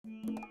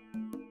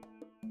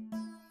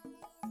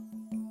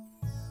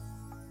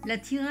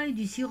L'attirail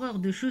du cireur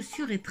de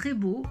chaussures est très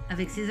beau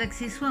avec ses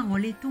accessoires en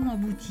laiton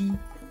emboutis.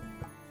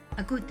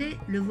 À côté,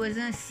 le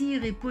voisin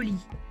cire et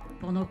polit,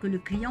 pendant que le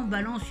client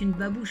balance une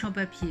babouche en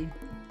papier.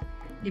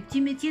 Les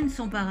petits métiers ne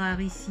sont pas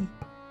rares ici.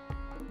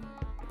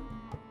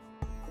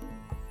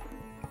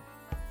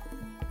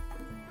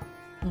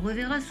 On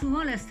reverra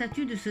souvent la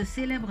statue de ce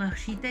célèbre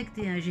architecte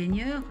et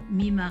ingénieur,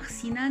 Mimar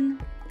Sinan,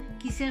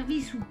 qui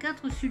servit sous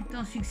 4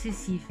 sultans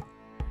successifs.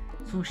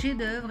 Son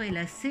chef-d'œuvre est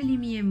la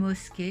Selimiye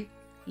mosquée,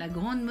 la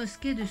grande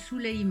mosquée de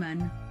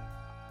Souleyman.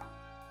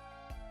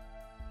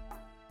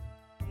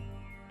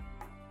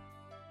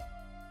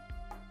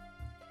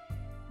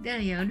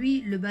 Derrière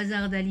lui, le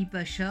bazar d'Ali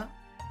Pacha,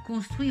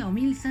 construit en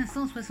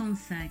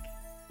 1565.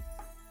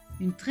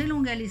 Une très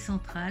longue allée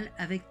centrale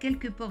avec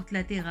quelques portes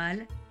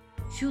latérales,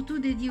 surtout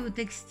dédiées au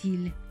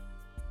textile.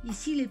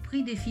 Ici, les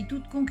prix défient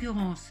toute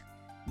concurrence,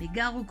 mais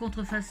gare aux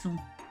contrefaçons.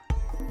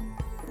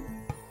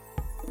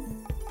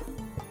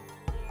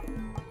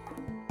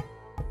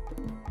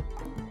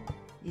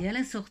 Et à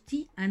la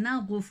sortie, un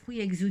arbre aux fruits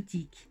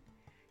exotiques.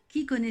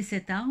 Qui connaît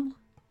cet arbre ?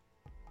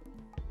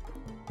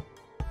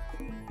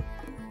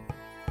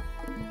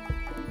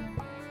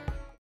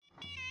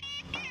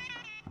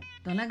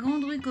 Dans la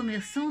grande rue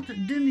commerçante,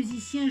 2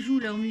 musiciens jouent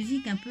leur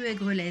musique un peu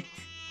aigrelette.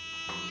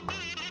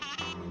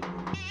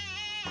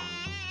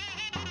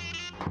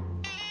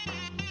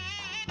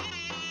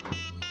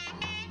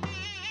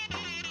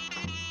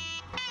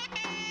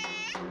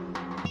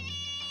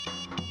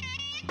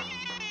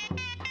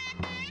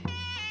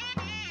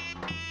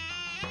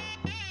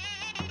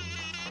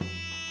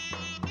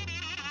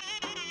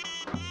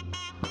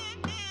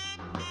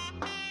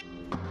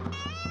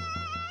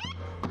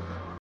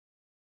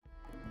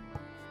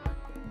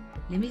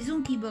 Les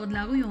maisons qui bordent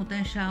la rue ont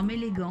un charme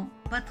élégant,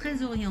 pas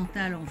très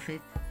oriental en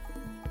fait.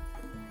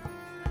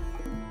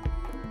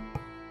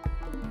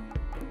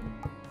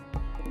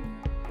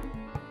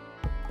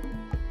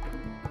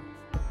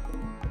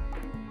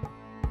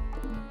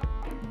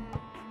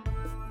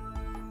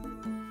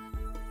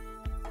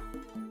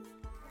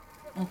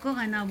 Encore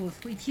un arbre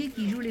fruitier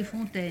qui joue les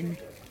fontaines.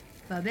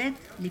 Pas bête,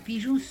 les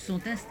pigeons se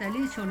sont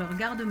installés sur leur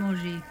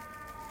garde-manger.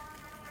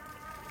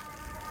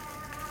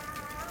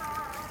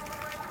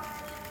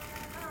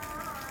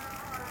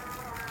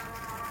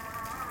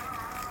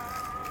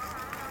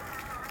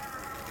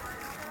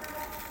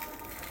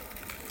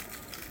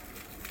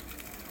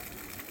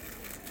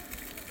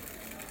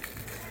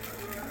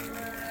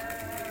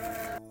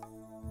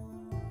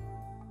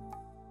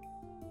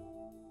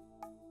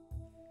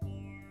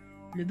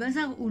 Le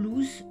bazar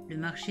Ulus, le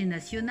marché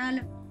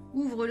national,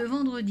 ouvre le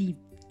vendredi,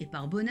 et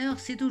par bonheur,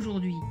 c'est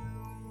aujourd'hui.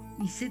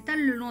 Il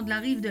s'étale le long de la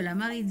rive de la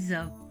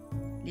Maritsa.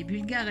 Les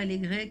Bulgares et les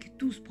Grecs,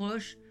 tous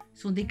proches,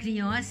 sont des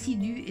clients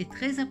assidus et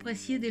très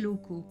appréciés des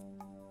locaux.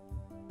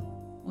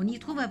 On y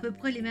trouve à peu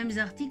près les mêmes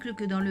articles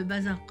que dans le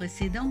bazar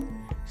précédent,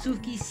 sauf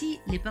qu'ici,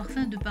 les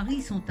parfums de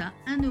Paris sont à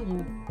 1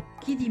 euro.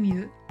 Qui dit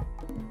mieux ?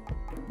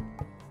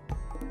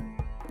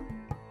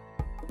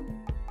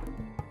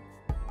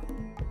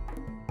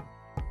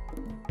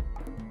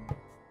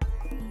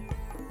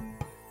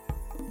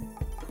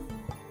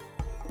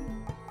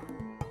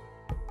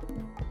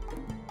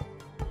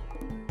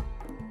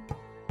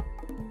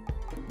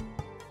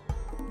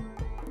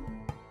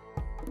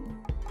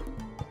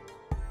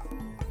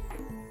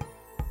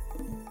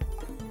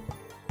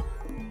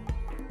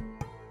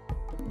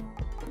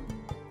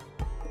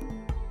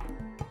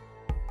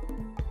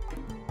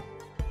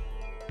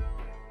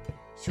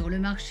 Sur le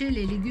marché,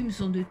 les légumes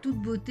sont de toute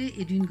beauté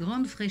et d'une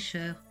grande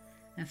fraîcheur.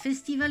 Un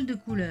festival de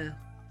couleurs.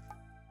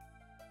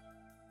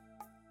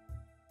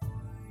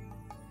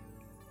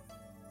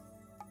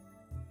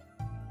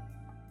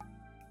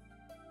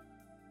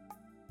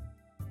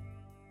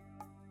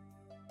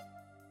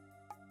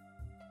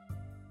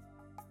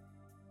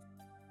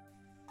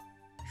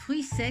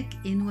 Fruits secs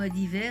et noix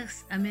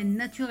diverses amènent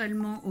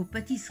naturellement aux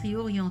pâtisseries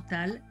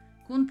orientales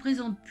qu'on ne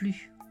présente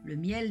plus. Le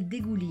miel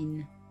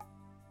dégouline.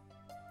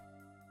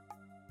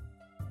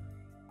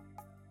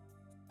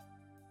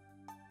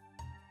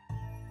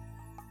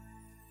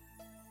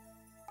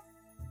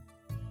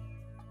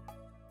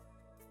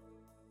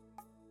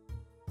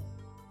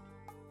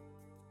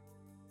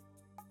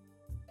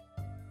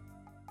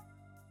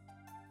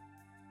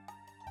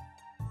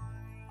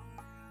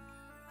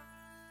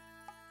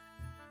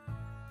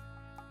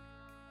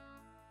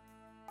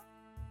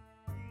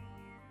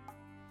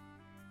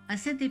 À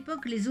cette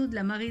époque, les eaux de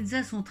la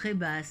Maritsa sont très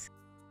basses.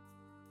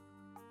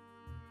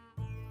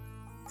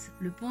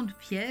 Le pont de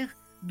pierre,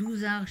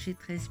 12 arches et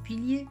 13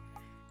 piliers,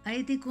 a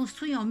été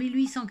construit en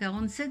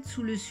 1847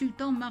 sous le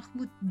sultan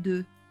Mahmoud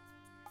II.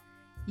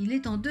 Il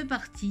est en 2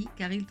 parties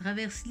car il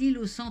traverse l'île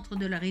au centre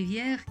de la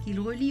rivière qu'il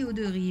relie aux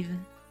 2 rives.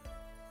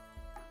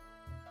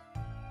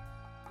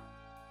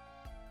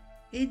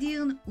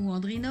 Edirne ou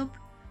Andrinople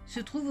se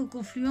trouve au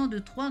confluent de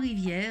 3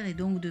 rivières et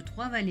donc de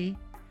 3 vallées.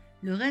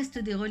 Le reste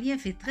des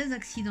reliefs est très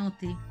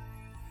accidenté.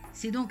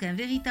 C'est donc un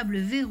véritable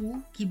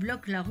verrou qui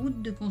bloque la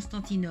route de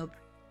Constantinople.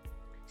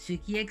 ce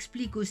qui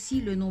explique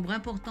aussi le nombre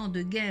important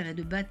de guerres et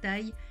de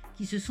batailles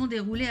qui se sont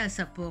déroulées à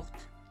sa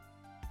porte.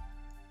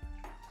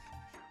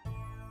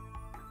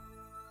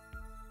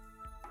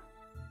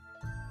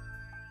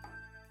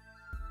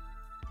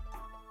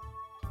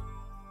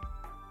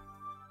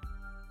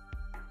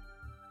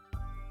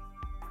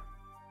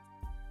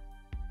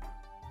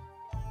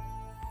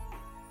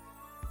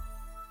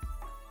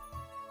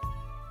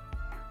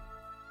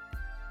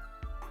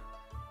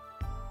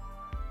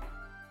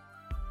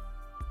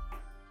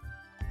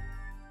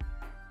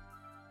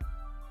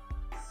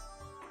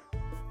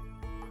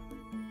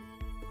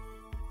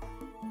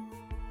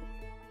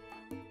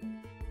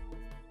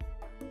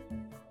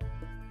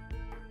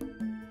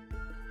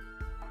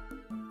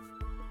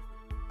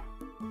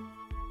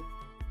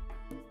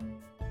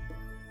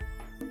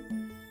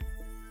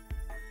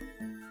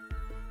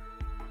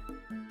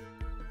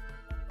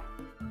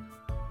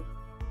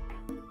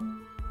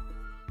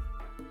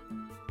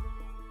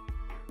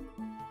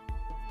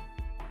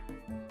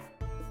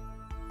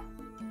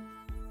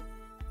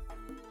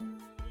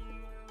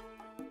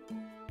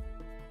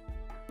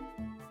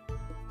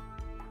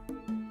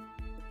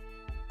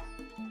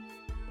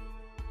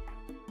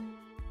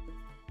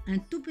 Un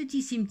tout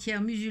petit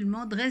cimetière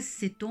musulman dresse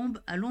ses tombes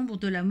à l'ombre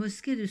de la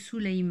mosquée de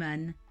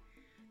Souleyman.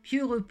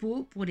 Pieux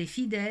repos pour les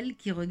fidèles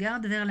qui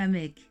regardent vers la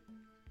Mecque.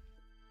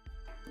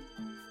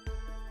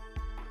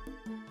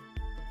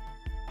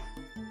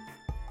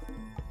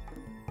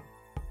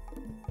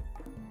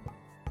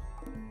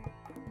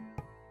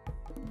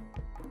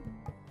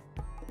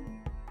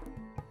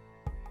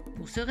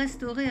 Pour se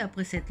restaurer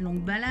après cette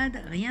longue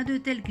balade, rien de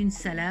tel qu'une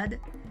salade,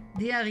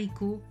 des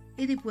haricots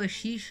et des pois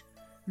chiches,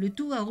 le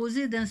tout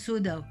arrosé d'un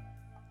soda,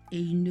 et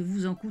il ne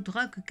vous en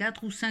coûtera que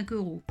 4 ou 5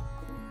 euros.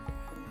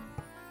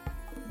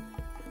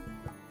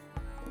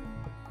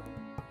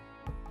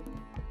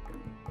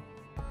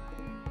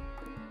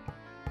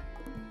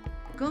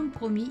 Comme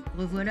promis,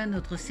 revoilà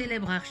notre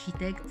célèbre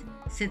architecte,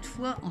 cette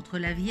fois entre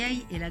la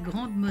vieille et la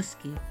grande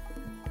mosquée.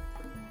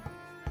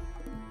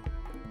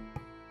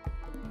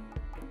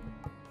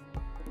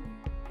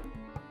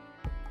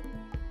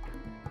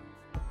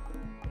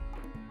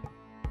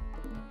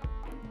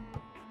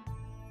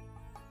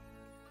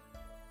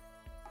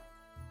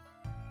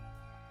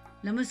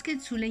 La mosquée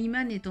de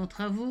Souleyman est en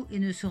travaux et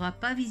ne sera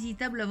pas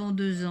visitable avant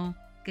 2 ans.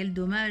 Quel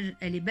dommage,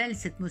 elle est belle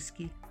cette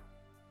mosquée.